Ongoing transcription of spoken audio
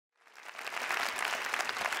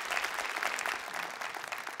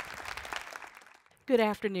Good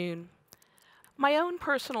afternoon. My own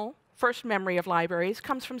personal first memory of libraries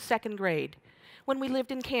comes from second grade, when we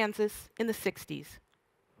lived in Kansas in the 60s.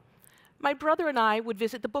 My brother and I would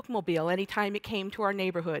visit the bookmobile anytime it came to our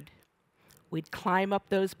neighborhood. We'd climb up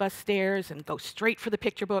those bus stairs and go straight for the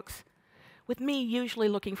picture books, with me usually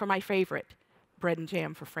looking for my favorite, Bread and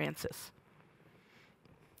Jam for Francis.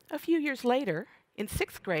 A few years later, in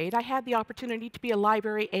 6th grade, I had the opportunity to be a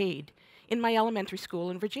library aide in my elementary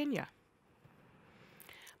school in Virginia.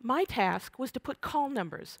 My task was to put call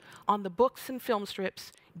numbers on the books and film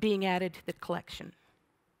strips being added to the collection.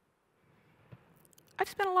 I've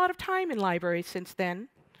spent a lot of time in libraries since then,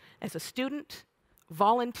 as a student,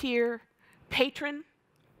 volunteer, patron,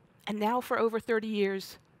 and now for over 30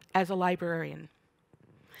 years as a librarian.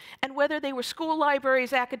 And whether they were school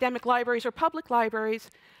libraries, academic libraries, or public libraries,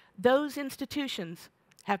 those institutions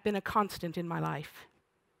have been a constant in my life.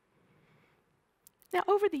 Now,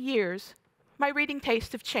 over the years, my reading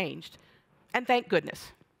tastes have changed, and thank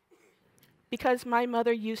goodness, because my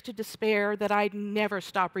mother used to despair that I'd never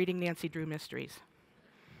stop reading Nancy Drew mysteries.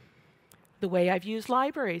 The way I've used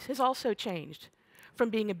libraries has also changed,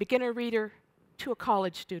 from being a beginner reader to a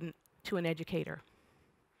college student to an educator.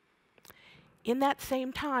 In that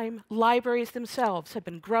same time, libraries themselves have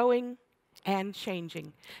been growing and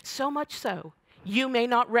changing, so much so you may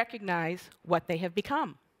not recognize what they have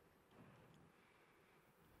become.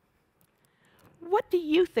 What do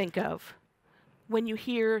you think of when you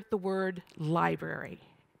hear the word library?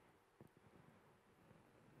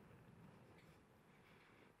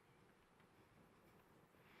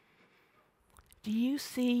 Do you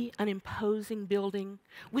see an imposing building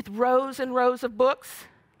with rows and rows of books?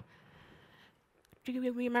 Do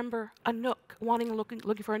you remember a nook,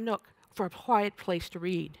 looking for a nook for a quiet place to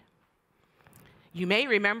read? You may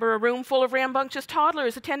remember a room full of rambunctious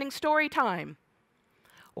toddlers attending story time,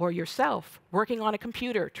 or yourself working on a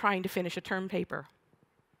computer trying to finish a term paper.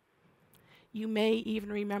 You may even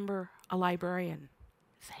remember a librarian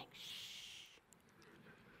saying, shh.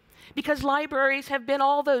 Because libraries have been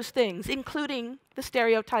all those things, including the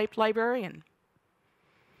stereotyped librarian.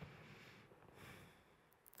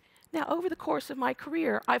 Now, over the course of my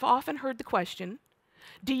career, I've often heard the question,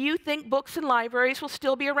 do you think books and libraries will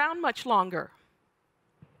still be around much longer?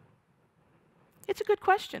 It's a good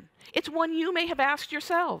question. It's one you may have asked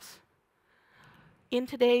yourselves. In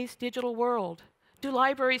today's digital world, do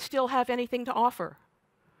libraries still have anything to offer?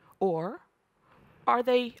 Or are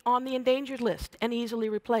they on the endangered list and easily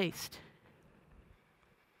replaced?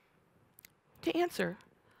 To answer,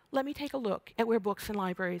 let me take a look at where books and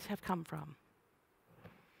libraries have come from.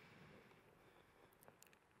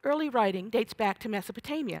 Early writing dates back to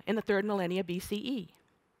Mesopotamia in the 3rd millennia BCE.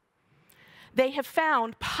 They have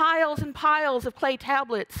found piles and piles of clay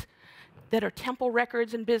tablets that are temple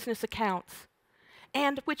records and business accounts,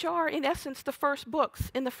 and which are, in essence, the first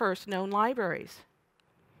books in the first known libraries.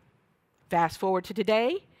 Fast forward to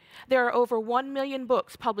today, there are over 1 million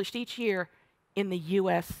books published each year in the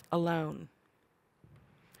US alone.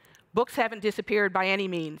 Books haven't disappeared by any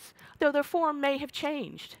means, though their form may have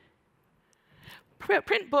changed.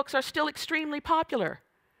 Print books are still extremely popular,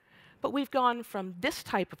 but we've gone from this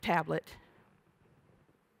type of tablet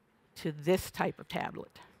to this type of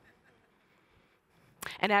tablet.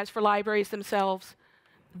 And as for libraries themselves,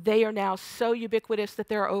 they are now so ubiquitous that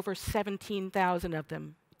there are over 17,000 of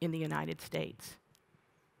them in the United States.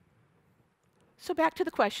 So back to the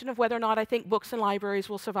question of whether or not I think books and libraries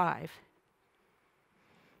will survive.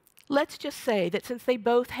 Let's just say that since they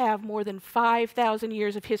both have more than 5,000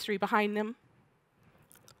 years of history behind them,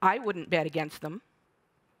 I wouldn't bet against them.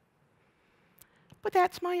 But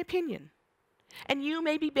that's my opinion. And you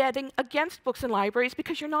may be betting against books and libraries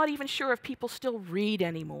because you're not even sure if people still read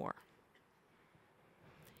anymore.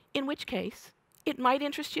 In which case, it might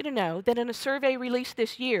interest you to know that in a survey released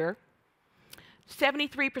this year,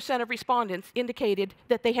 73% of respondents indicated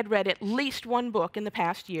that they had read at least one book in the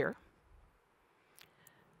past year.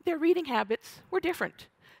 Their reading habits were different.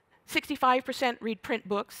 65% read print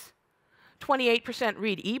books, 28%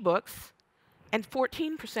 read ebooks, and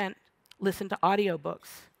 14% listen to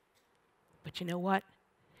audiobooks. But you know what?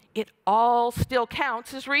 It all still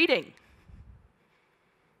counts as reading.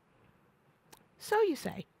 So you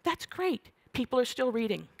say, that's great. People are still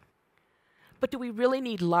reading. But do we really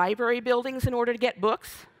need library buildings in order to get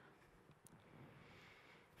books?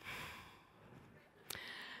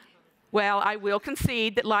 Well, I will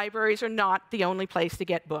concede that libraries are not the only place to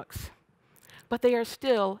get books, but they are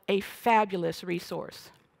still a fabulous resource.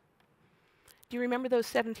 Do you remember those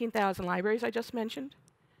 17,000 libraries I just mentioned?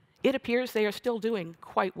 It appears they are still doing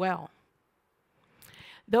quite well.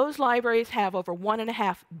 Those libraries have over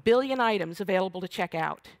 1.5 billion items available to check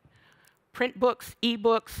out. Print books,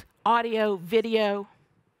 e-books, audio, video.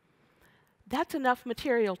 That's enough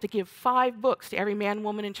material to give 5 books to every man,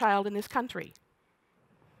 woman, and child in this country.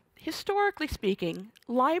 Historically speaking,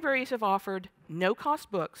 libraries have offered no-cost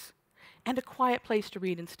books and a quiet place to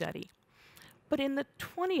read and study. But in the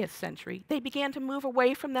 20th century, they began to move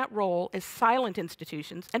away from that role as silent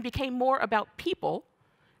institutions and became more about people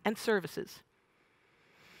and services.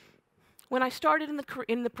 When I started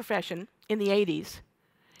in the profession in the 80s,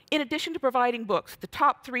 in addition to providing books, the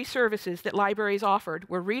top 3 services that libraries offered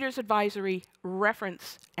were reader's advisory,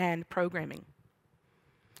 reference, and programming.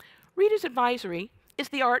 Reader's advisory is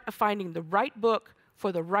the art of finding the right book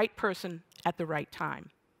for the right person at the right time.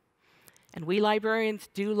 And we librarians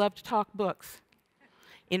do love to talk books.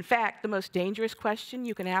 In fact, the most dangerous question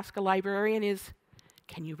you can ask a librarian is,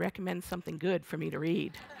 can you recommend something good for me to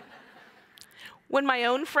read? When my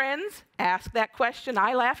own friends ask that question,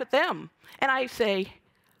 I laugh at them. And I say,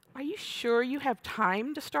 are you sure you have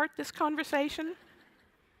time to start this conversation?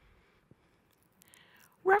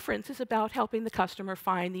 Reference is about helping the customer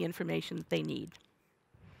find the information that they need.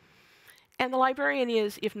 And the librarian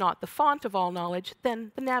is, if not the font of all knowledge,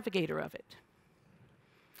 then the navigator of it.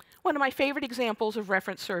 One of my favorite examples of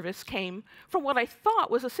reference service came from what I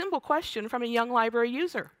thought was a simple question from a young library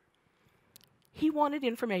user. He wanted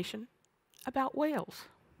information about whales.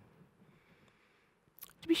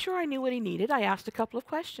 To be sure I knew what he needed, I asked a couple of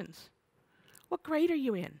questions. What grade are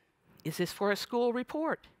you in? Is this for a school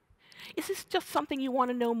report? Is this just something you want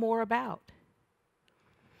to know more about?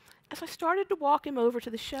 As I started to walk him over to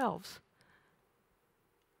the shelves,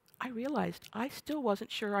 I realized I still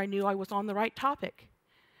wasn't sure I knew I was on the right topic.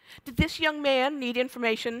 Did this young man need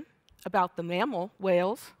information about the mammal,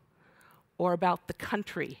 whales, or about the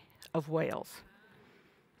country of Wales?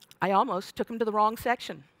 I almost took him to the wrong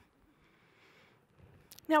section.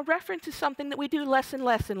 Now, reference is something that we do less and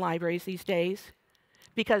less in libraries these days,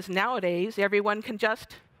 because nowadays everyone can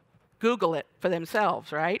just Google it for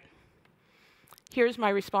themselves, right? Here's my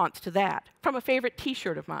response to that, from a favorite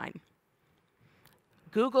t-shirt of mine.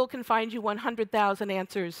 Google can find you 100,000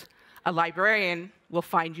 answers. A librarian will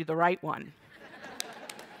find you the right one.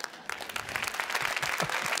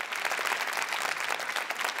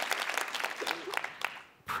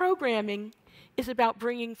 Programming is about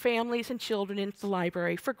bringing families and children into the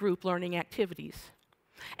library for group learning activities.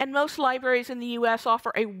 And most libraries in the US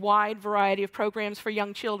offer a wide variety of programs for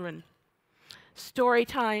young children. Story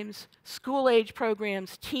times, school-age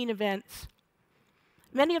programs, teen events.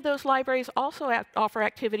 Many of those libraries also offer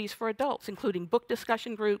activities for adults, including book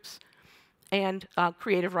discussion groups and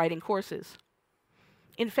creative writing courses.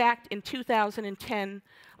 In fact, in 2010,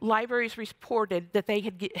 libraries reported that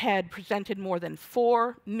they had presented more than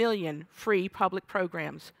 4 million free public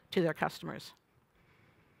programs to their customers.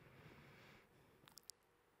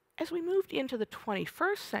 As we moved into the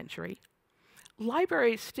 21st century,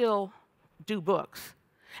 libraries still do books.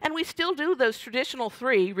 And we still do those traditional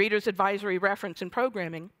 3, reader's advisory, reference, and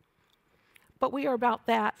programming. But we are about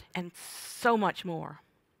that and so much more.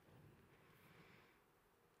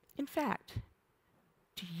 In fact,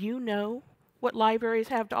 do you know what libraries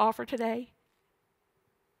have to offer today?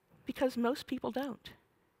 Because most people don't.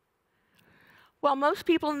 While most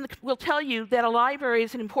people will tell you that a library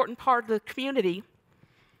is an important part of the community,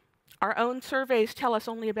 our own surveys tell us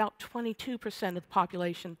only about 22% of the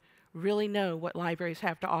population really know what libraries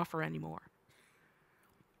have to offer anymore.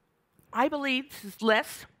 I believe this is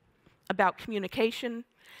less about communication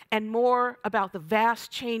and more about the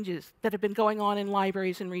vast changes that have been going on in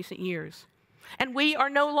libraries in recent years. And we are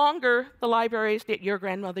no longer the libraries that your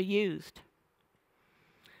grandmother used.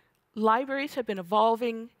 Libraries have been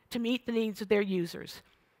evolving to meet the needs of their users.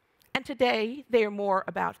 And today, they are more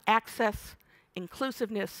about access,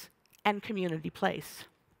 inclusiveness, and community place.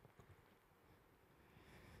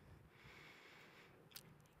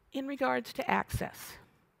 In regards to access,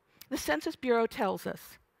 the Census Bureau tells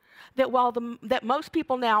us that while that most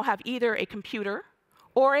people now have either a computer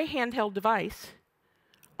or a handheld device,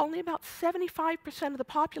 only about 75% of the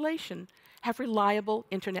population have reliable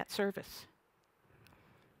internet service.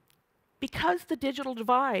 Because the digital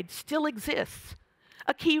divide still exists,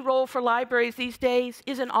 a key role for libraries these days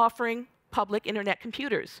is in offering public internet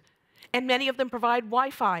computers, and many of them provide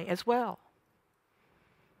Wi-Fi as well.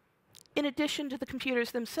 In addition to the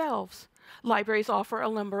computers themselves, libraries offer a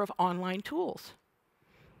number of online tools.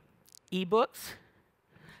 E-books,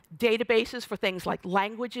 databases for things like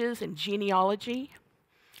languages and genealogy,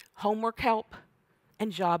 homework help,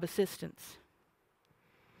 and job assistance.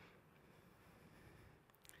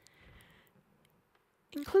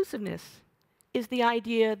 Inclusiveness is the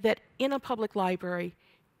idea that in a public library,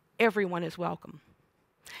 everyone is welcome,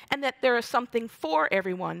 and that there is something for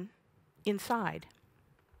everyone inside.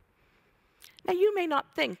 Now, you may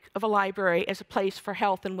not think of a library as a place for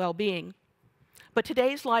health and well-being, but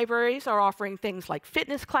today's libraries are offering things like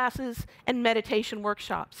fitness classes and meditation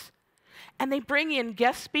workshops, and they bring in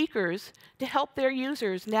guest speakers to help their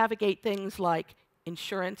users navigate things like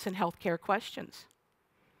insurance and healthcare questions.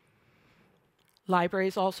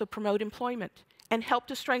 Libraries also promote employment and help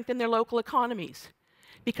to strengthen their local economies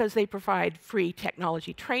because they provide free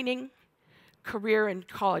technology training, career and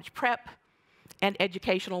college prep, and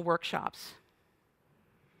educational workshops.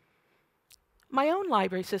 My own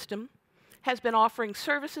library system has been offering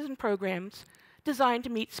services and programs designed to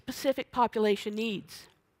meet specific population needs.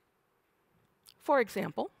 For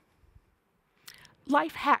example,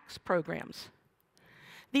 Life Hacks programs.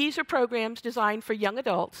 These are programs designed for young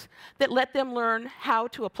adults that let them learn how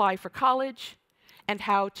to apply for college and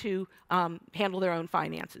how to handle their own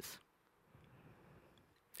finances.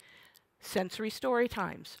 Sensory story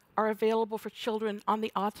times are available for children on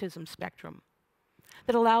the autism spectrum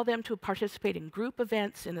that allow them to participate in group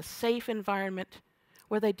events in a safe environment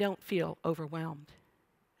where they don't feel overwhelmed.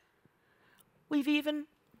 We've even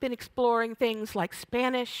been exploring things like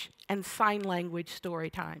Spanish and sign language story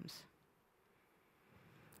times.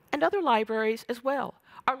 And other libraries as well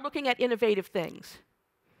are looking at innovative things.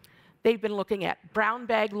 They've been looking at brown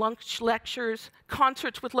bag lunch lectures,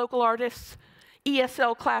 concerts with local artists,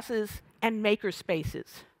 ESL classes, and maker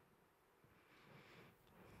spaces.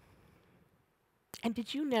 And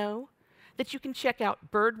did you know that you can check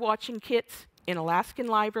out bird watching kits in Alaskan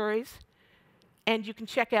libraries, and you can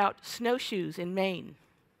check out snowshoes in Maine?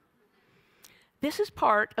 This is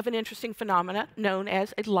part of an interesting phenomena known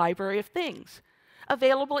as a library of things,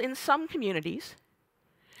 available in some communities.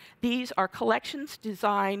 These are collections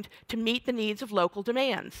designed to meet the needs of local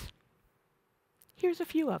demands. Here's a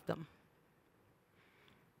few of them.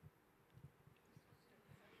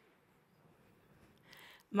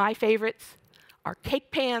 My favorites are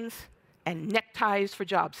cake pans and neckties for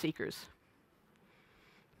job seekers.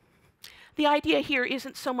 The idea here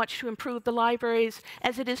isn't so much to improve the libraries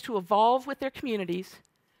as it is to evolve with their communities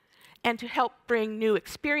and to help bring new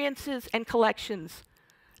experiences and collections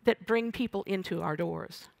that bring people into our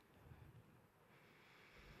doors.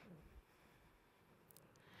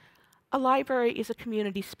 A library is a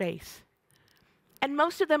community space, and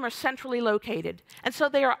most of them are centrally located, and so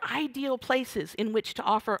they are ideal places in which to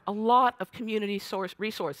offer a lot of community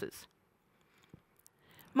resources.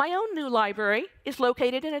 My own new library is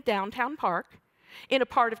located in a downtown park, in a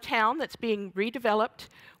part of town that's being redeveloped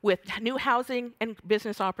with new housing and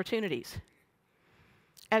business opportunities.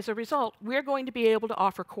 As a result, we're going to be able to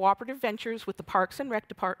offer cooperative ventures with the Parks and Rec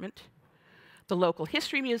Department, the local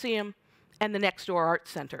History Museum, and the Next Door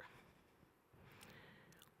Arts Center.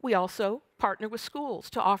 We also partner with schools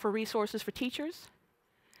to offer resources for teachers.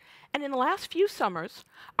 And in the last few summers,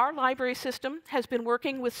 our library system has been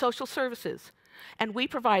working with social services, and we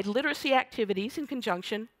provide literacy activities in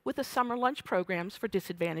conjunction with the summer lunch programs for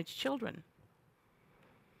disadvantaged children.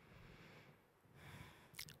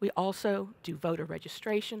 We also do voter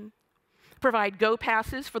registration, provide Go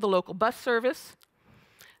Passes for the local bus service,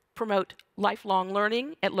 promote lifelong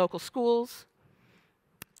learning at local schools,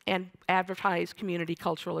 and advertise community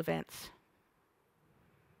cultural events.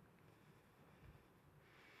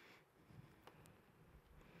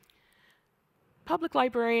 Public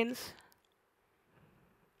librarians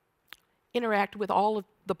interact with all of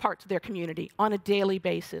the parts of their community on a daily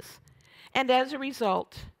basis. And as a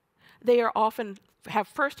result, they are often have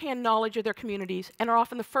firsthand knowledge of their communities and are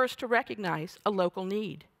often the first to recognize a local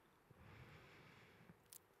need.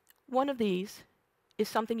 One of these is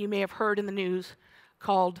something you may have heard in the news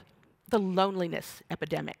called the loneliness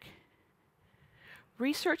epidemic.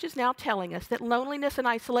 Research is now telling us that loneliness and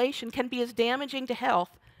isolation can be as damaging to health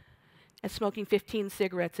as smoking 15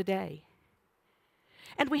 cigarettes a day.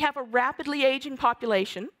 And we have a rapidly aging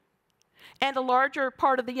population and a larger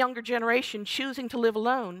part of the younger generation choosing to live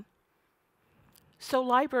alone. So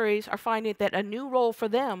libraries are finding that a new role for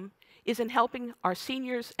them is in helping our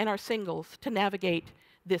seniors and our singles to navigate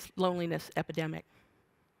this loneliness epidemic.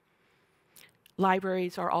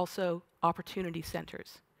 Libraries are also opportunity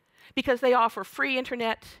centers because they offer free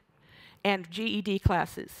internet and GED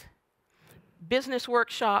classes, business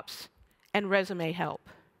workshops, and resume help,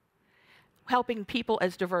 helping people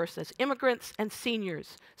as diverse as immigrants and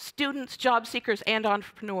seniors, students, job seekers, and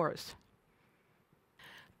entrepreneurs.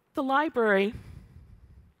 The library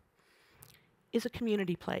is a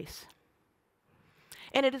community place,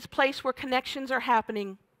 and it is a place where connections are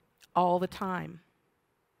happening all the time.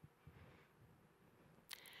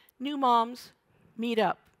 New moms meet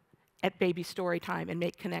up at baby story time and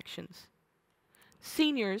make connections.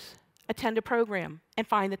 Seniors attend a program and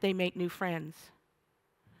find that they make new friends.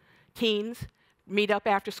 Teens meet up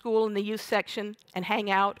after school in the youth section and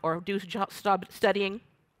hang out or do studying.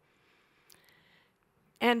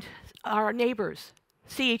 And our neighbors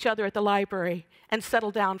see each other at the library and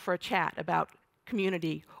settle down for a chat about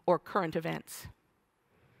community or current events.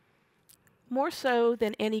 More so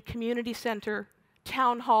than any community center,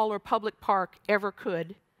 town hall, or public park ever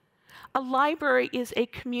could, a library is a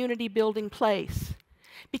community building place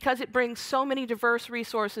because it brings so many diverse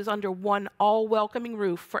resources under one all-welcoming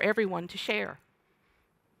roof for everyone to share.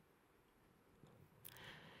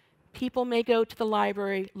 People may go to the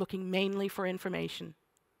library looking mainly for information,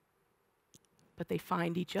 but they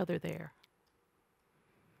find each other there.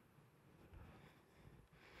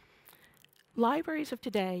 Libraries of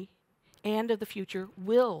today and of the future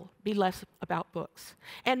will be less about books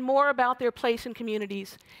and more about their place in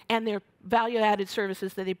communities and their value-added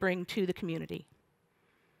services that they bring to the community.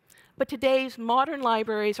 But today's modern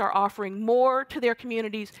libraries are offering more to their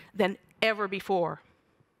communities than ever before.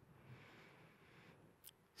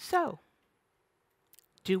 So,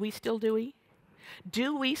 do we still dewey?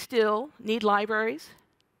 Do we still need libraries?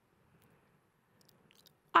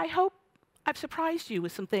 I hope I've surprised you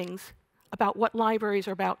with some things about what libraries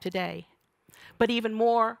are about today. But even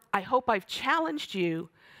more, I hope I've challenged you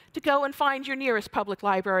to go and find your nearest public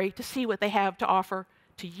library to see what they have to offer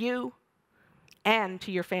to you and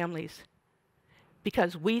to your families.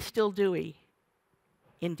 Because we still dewey.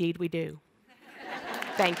 Indeed we do.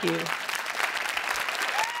 Thank you.